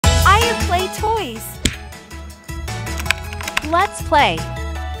to play toys. Let's play.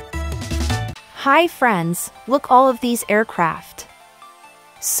 Hi friends, look all of these aircraft.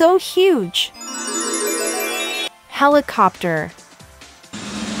 So huge. Helicopter.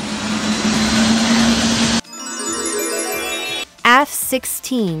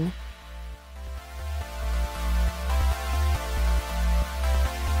 F-16.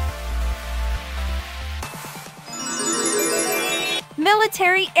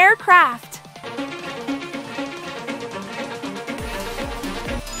 Military aircraft.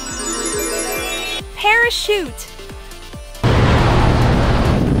 Parachute.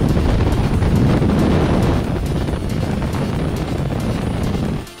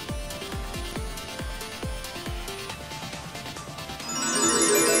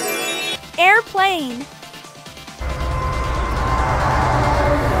 Airplane.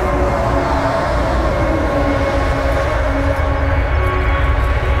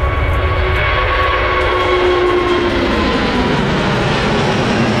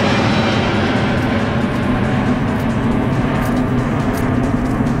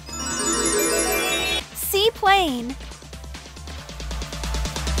 Seaplane.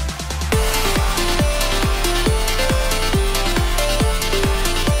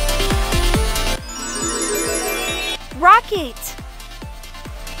 Rocket.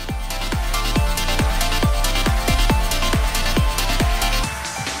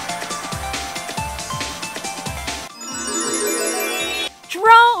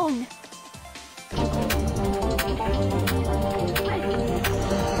 Drone.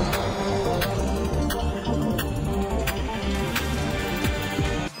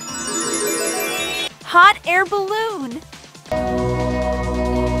 Hot air balloon.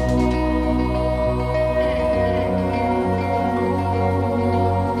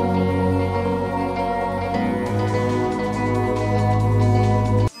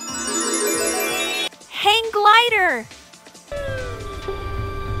 Hang glider.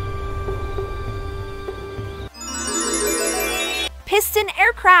 Piston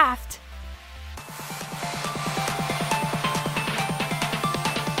aircraft.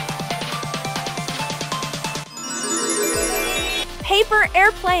 Paper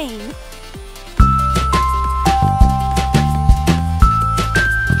airplane.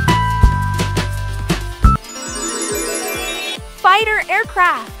 Fighter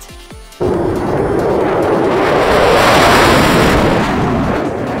aircraft.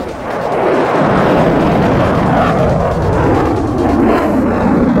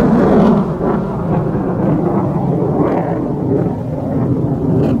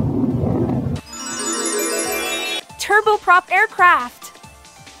 Turboprop aircraft.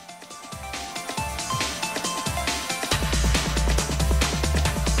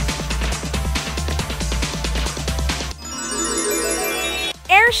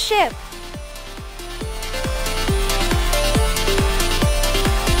 Airship.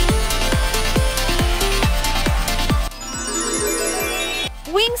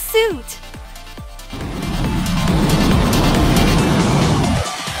 Wingsuit.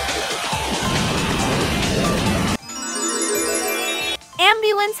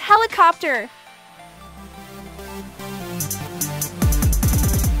 Ambulance helicopter.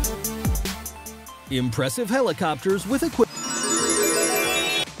 Impressive helicopters with equipment.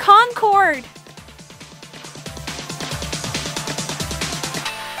 Concorde.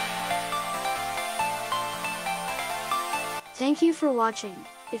 Thank you for watching.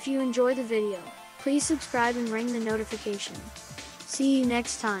 If you enjoy the video, please subscribe and ring the notification. See you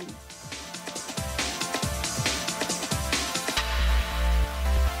next time.